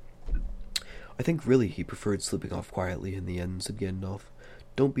off." "I think really he preferred slipping off quietly in the end," said Gandalf.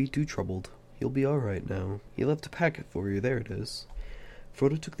 "Don't be too troubled. He'll be all right now. He left a packet for you. There it is."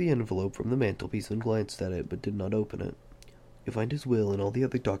 Frodo took the envelope from the mantelpiece and glanced at it, but did not open it. "You'll find his will and all the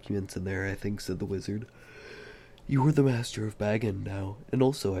other documents in there, I think," said the wizard. "You are the master of Bag End now, and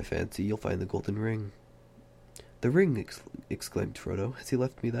also, I fancy, you'll find the golden ring." "The ring!" exclaimed Frodo. "Has he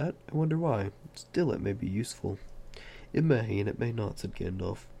left me that? I wonder why. Still, it may be useful." "It may, and it may not," said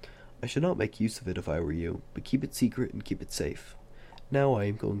Gandalf. "I should not make use of it if I were you, but keep it secret and keep it safe. Now I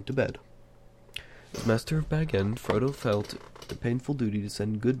am going to bed." As master of Bag End, Frodo felt the painful duty to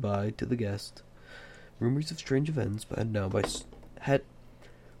send goodbye to the guest. Rumors of strange events had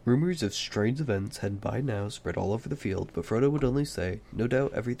by now spread all over the field, but Frodo would only say, "No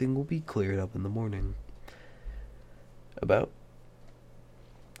doubt everything will be cleared up in the morning." About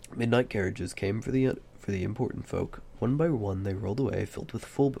midnight, carriages came for the important folk. One by one they rolled away, filled with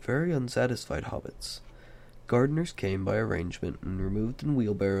full but very unsatisfied hobbits. Gardeners came by arrangement, and removed in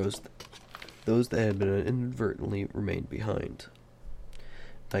wheelbarrows those that had been inadvertently remained behind.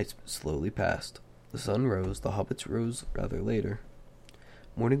 Night slowly passed. The sun rose, the hobbits rose rather later.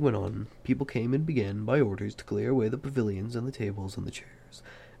 Morning went on. People came and began, by orders, to clear away the pavilions and the tables and the chairs,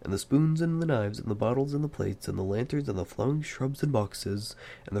 and the spoons and the knives and the bottles and the plates and the lanterns and the flowing shrubs and boxes,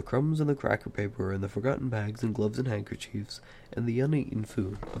 and the crumbs and the cracker paper and the forgotten bags and gloves and handkerchiefs, and the uneaten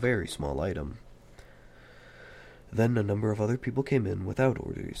food, a very small item. Then a number of other people came in without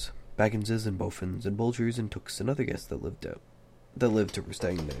orders. Bagginses and Bofins and Bulgers and Tooks and other guests that lived or were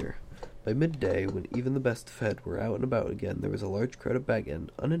staying there. By midday, when even the best fed were out and about again, there was a large crowd of Bag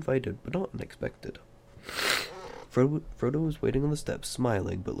End, uninvited but not unexpected. Frodo was waiting on the steps,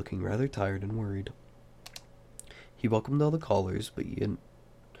 smiling, but looking rather tired and worried. He welcomed all the callers, but he had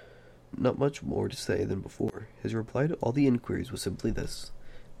not much more to say than before. His reply to all the inquiries was simply this: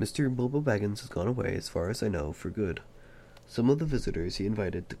 "Mr. Bilbo Baggins has gone away, as far as I know, for good." Some of the visitors he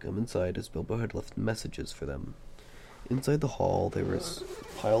invited to come inside, as Bilbo had left messages for them. Inside the hall there was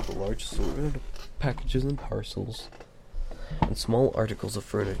piled a large assortment of packages and parcels, and small articles of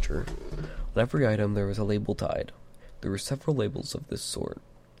furniture. On every item there was a label tied. There were several labels of this sort.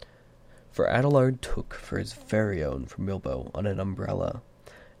 For Adelard took for his very own from Bilbo on an umbrella.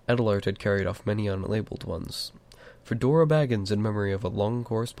 Adelard had carried off many unlabeled ones. For Dora Baggins, in memory of a long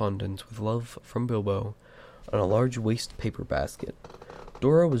correspondence with love from Bilbo, on a large waste paper basket.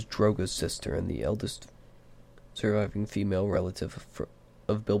 Dora was Drogo's sister and the eldest surviving female relative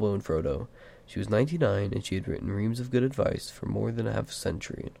of Bilbo and Frodo. She was 99, and she had written reams of good advice for more than half a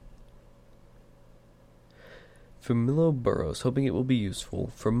century. From Milo Burrows, hoping it will be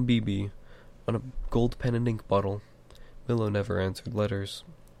useful, from BB, on a gold pen and ink bottle. Milo never answered letters.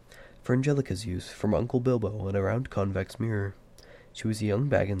 For Angelica's use, from Uncle Bilbo, in a round convex mirror. She was a young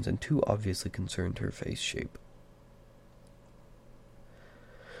Baggins, and too obviously concerned her face shape.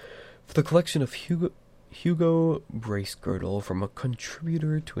 For the collection of Hugo Bracegirdle, from a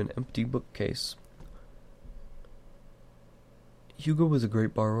contributor to an empty bookcase. Hugo was a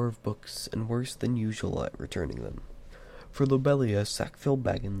great borrower of books, and worse than usual at returning them. For Lobelia, Sackville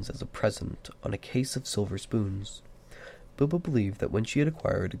Baggins as a present, on a case of silver spoons. Bilbo believed that when she had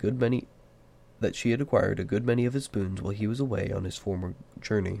acquired a good many of his spoons while he was away on his former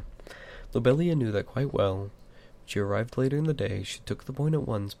journey. Lobelia knew that quite well. When she arrived later in the day, she took the point at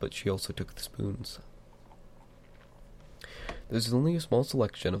once, but she also took the spoons. There was only a small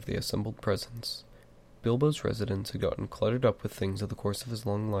selection of the assembled presents. Bilbo's residence had gotten cluttered up with things in the course of his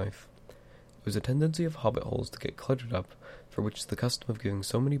long life. It was a tendency of hobbit holes to get cluttered up, for which the custom of giving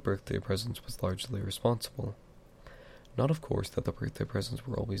so many birthday presents was largely responsible. Not, of course, that the birthday presents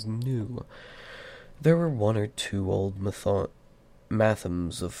were always new. There were one or two old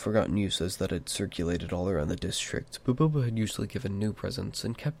mathams of forgotten uses that had circulated all around the district, but Bilbo had usually given new presents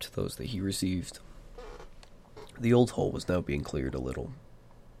and kept those that he received. The old hole was now being cleared a little.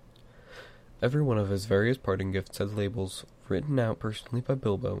 Every one of his various parting gifts had labels written out personally by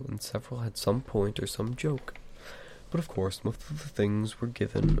Bilbo, and several had some point or some joke. But of course, most of the things were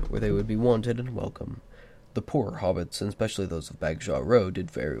given where they would be wanted and welcome. The poorer hobbits, and especially those of Bagshot Row,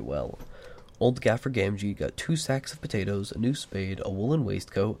 did very well. Old Gaffer Gamgee got 2 sacks of potatoes, a new spade, a woolen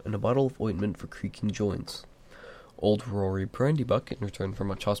waistcoat, and a bottle of ointment for creaking joints. Old Rory Brandybuck, in return for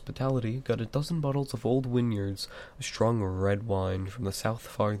much hospitality, got a dozen bottles of Old Wynyards, a strong red wine from the South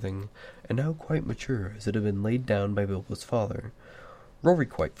Farthing, and now quite mature, as it had been laid down by Bilbo's father. Rory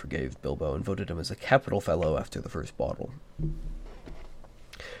quite forgave Bilbo and voted him as a capital fellow after the first bottle.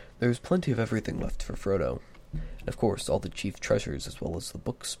 There was plenty of everything left for Frodo. And of course, all the chief treasures, as well as the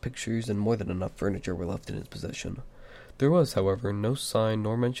books, pictures, and more than enough furniture were left in his possession. There was, however, no sign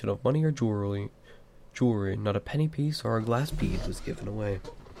nor mention of money or jewelry. Not a penny piece or a glass bead was given away.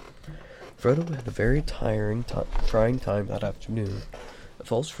 Frodo had a very trying time that afternoon. A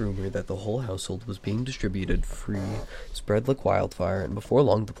false rumor that the whole household was being distributed free spread like wildfire, and before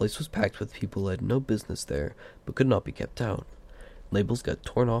long the place was packed with people who had no business there, but could not be kept out. Labels got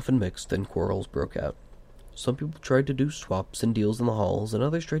torn off and mixed, and quarrels broke out. Some people tried to do swaps and deals in the halls, and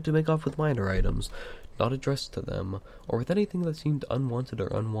others tried to make off with minor items, not addressed to them, or with anything that seemed unwanted or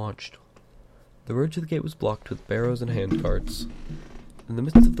unwatched. The road to the gate was blocked with barrows and handcarts. In the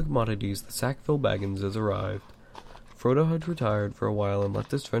midst of the commodities, the Sackville Bagginses arrived. Frodo had retired for a while and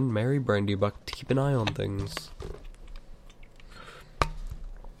left his friend Merry Brandybuck to keep an eye on things.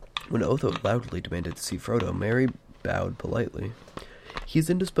 When Otho loudly demanded to see Frodo, Merry bowed politely. "He is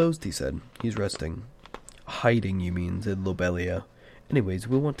indisposed," he said. "He's resting." "Hiding, you mean," said Lobelia. "Anyways,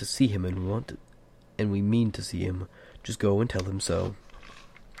 we want to see him, and we mean to see him. Just go and tell him so."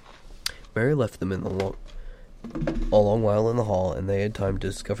 Merry left them in a long while in the hall, and they had time to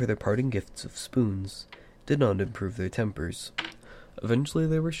discover their parting gifts of spoons. It did not improve their tempers. Eventually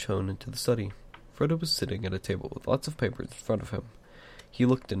they were shown into the study. Frodo was sitting at a table with lots of papers in front of him. He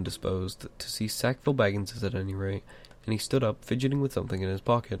looked indisposed, to see Sackville Bagginses at any rate, and he stood up, fidgeting with something in his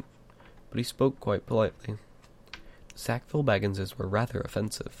pocket. But he spoke quite politely. The Sackville Bagginses were rather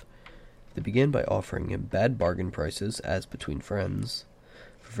offensive. They began by offering him bad bargain prices, as between friends,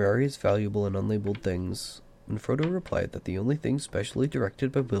 for various valuable and unlabeled things, and Frodo replied that the only things specially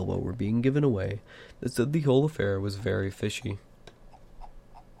directed by Bilbo were being given away, that said the whole affair was very fishy.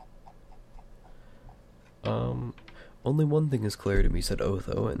 Only one thing is clear to me," said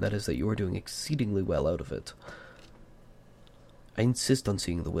Otho, "and that is that you are doing exceedingly well out of it. I insist on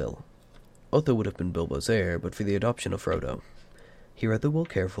seeing the will." Otho would have been Bilbo's heir, but for the adoption of Frodo. He read the will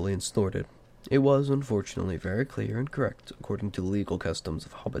carefully and snorted. It was, unfortunately, very clear and correct, according to the legal customs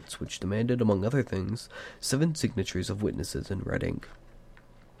of hobbits, which demanded, among other things, 7 signatures of witnesses in red ink.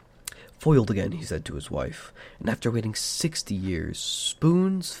 "Foiled again," he said to his wife, "and after waiting 60 years.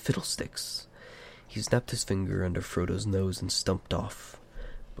 Spoons, fiddlesticks." He snapped his finger under Frodo's nose and stumped off.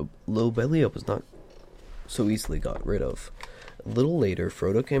 But Lobelia was not so easily got rid of. A little later,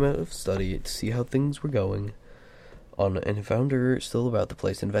 Frodo came out of the study to see how things were going on, and found her still about the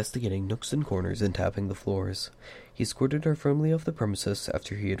place, investigating nooks and corners and tapping the floors. He escorted her firmly off the premises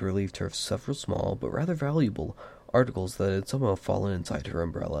after he had relieved her of several small, but rather valuable, articles that had somehow fallen inside her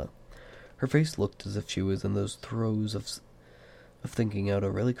umbrella. Her face looked as if she was in those throes of thinking out a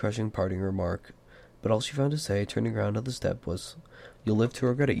really crushing parting remark, but all she found to say, turning round on the step, was, "You'll live to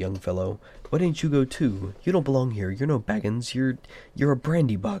regret it, young fellow. Why didn't you go too? You don't belong here. You're no Baggins. You're a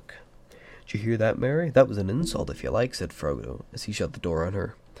Brandybuck." "Did you hear that, Mary? That was an insult, if you like," said Frodo, as he shut the door on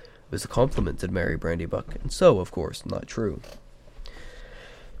her. "It was a compliment," said Merry Brandybuck, "and so, of course, not true."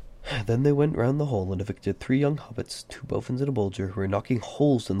 Then they went round the hole and evicted 3 young hobbits, 2 bovins and a bulger, who were knocking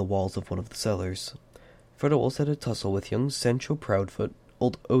holes in the walls of one of the cellars. Frodo also had a tussle with young Sancho Proudfoot,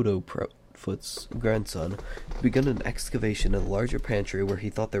 old Odo Proudfoot's grandson, who begun an excavation in the larger pantry where he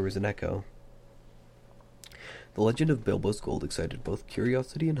thought there was an echo. The legend of Bilbo's gold excited both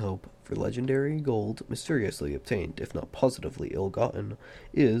curiosity and hope, for legendary gold, mysteriously obtained, if not positively ill-gotten,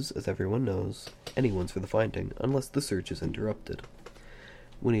 is, as everyone knows, anyone's for the finding, unless the search is interrupted.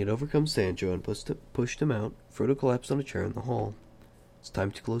 When he had overcome Sancho and pushed him out, Frodo collapsed on a chair in the hall. "It's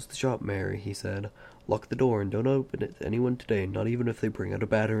time to close the shop, Mary," he said. "Lock the door and don't open it to anyone today, not even if they bring out a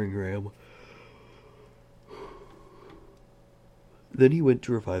battering ram." Then he went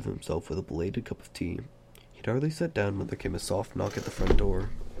to revive himself with a belated cup of tea. He'd hardly sat down when there came a soft knock at the front door.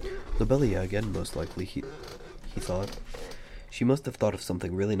 Lobelia again, most likely, he thought. She must have thought of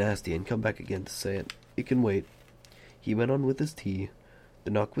something really nasty and come back again to say it. It can wait. He went on with his tea.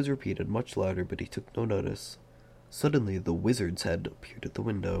 The knock was repeated much louder, but he took no notice. Suddenly the wizard's head appeared at the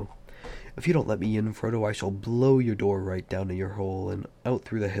window. "If you don't let me in, Frodo, I shall blow your door right down in your hole and out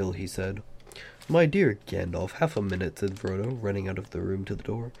through the hill," he said. "My dear Gandalf, half a minute," said Frodo, running out of the room to the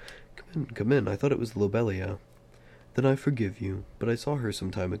door. Come in, I thought it was Lobelia." "Then I forgive you, but I saw her some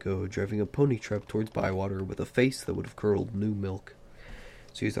time ago, driving a pony trap towards Bywater with a face that would have curdled new milk."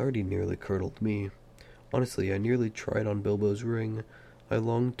 "She's already nearly curdled me. Honestly, I nearly tried on Bilbo's ring. I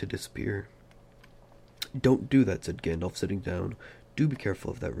longed to disappear." "Don't do that," said Gandalf, sitting down. "Do be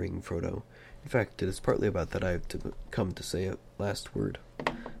careful of that ring, Frodo. In fact, it is partly about that I have come to say a last word."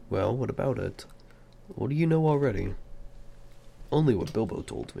 "Well, what about it?" "What do you know already?" "Only what Bilbo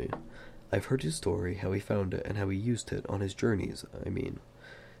told me. I've heard his story, how he found it, and how he used it, on his journeys, I mean."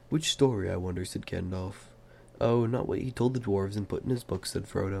 "Which story, I wonder?" said Gandalf. "Oh, not what he told the dwarves and put in his book," said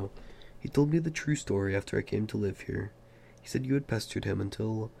Frodo. "He told me the true story after I came to live here. He said you had pestered him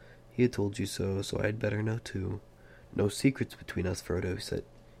until he had told you so I had better know too. No secrets between us, Frodo,"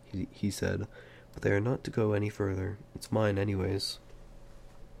 he said, "but they are not to go any further. It's mine, anyways."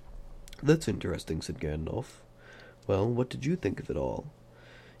 "That's interesting," said Gandalf. "Well, what did you think of it all?"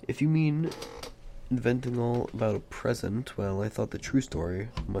 "If you mean inventing all about a present, well, I thought the true story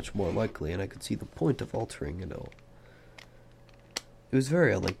much more likely, and I could see the point of altering it all. It was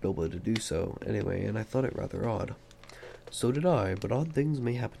very unlike Bilbo to do so, anyway, and I thought it rather odd." "So did I, but odd things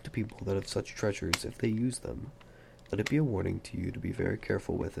may happen to people that have such treasures if they use them. Let it be a warning to you to be very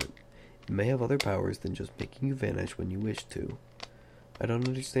careful with it. It may have other powers than just making you vanish when you wish to." "I don't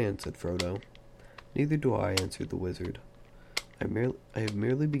understand," said Frodo. "Neither do I," answered the wizard. I have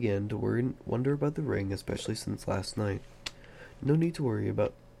merely begun to wonder about the ring, especially since last night. No need to worry,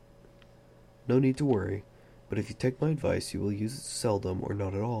 but if you take my advice, you will use it seldom or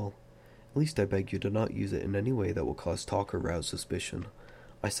not at all. At least I beg you to not use it in any way that will cause talk or rouse suspicion.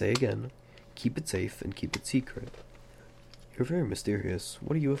 I say again, keep it safe and keep it secret." "You're very mysterious.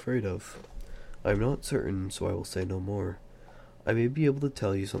 What are you afraid of?" "I am not certain, so I will say no more. I may be able to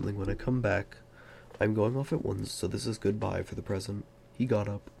tell you something when I come back. I'm going off at once, so this is goodbye for the present." He got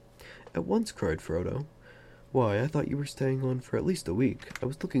up. "At once?" cried Frodo. "Why, I thought you were staying on for at least a week. I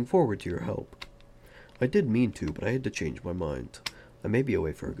was looking forward to your help." "I did mean to, but I had to change my mind. I may be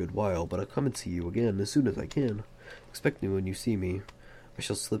away for a good while, but I'll come and see you again as soon as I can. Expect me when you see me. I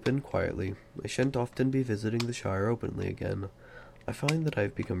shall slip in quietly. I shan't often be visiting the Shire openly again. I find that I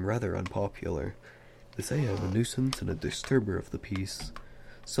have become rather unpopular. They say I am a nuisance and a disturber of the peace.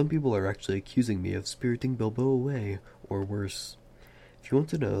 Some people are actually accusing me of spiriting Bilbo away, or worse. If you want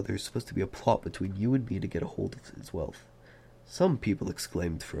to know, there's supposed to be a plot between you and me to get a hold of his wealth." "Some people!"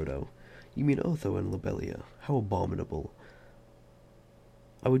 exclaimed Frodo. "You mean Otho and Lobelia? How abominable!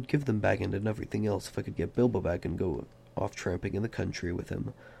 I would give them Bagend and everything else if I could get Bilbo back and go off tramping in the country with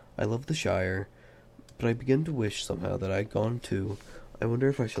him. I love the Shire, but I begin to wish somehow that I had gone too. I wonder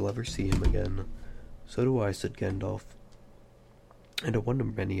if I shall ever see him again." "So do I," said Gandalf. "And I wonder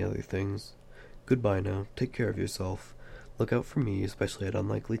many other things. Goodbye now. Take care of yourself. Look out for me, especially at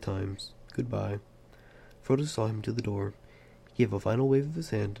unlikely times. Goodbye." Frodo saw him to the door. He gave a final wave of his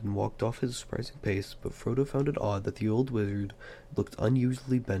hand and walked off at a surprising pace, but Frodo found it odd that the old wizard looked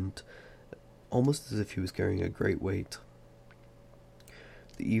unusually bent, almost as if he was carrying a great weight.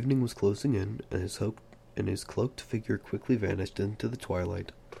 The evening was closing in, and his cloaked figure quickly vanished into the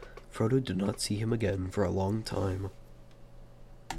twilight. Frodo did not see him again for a long time.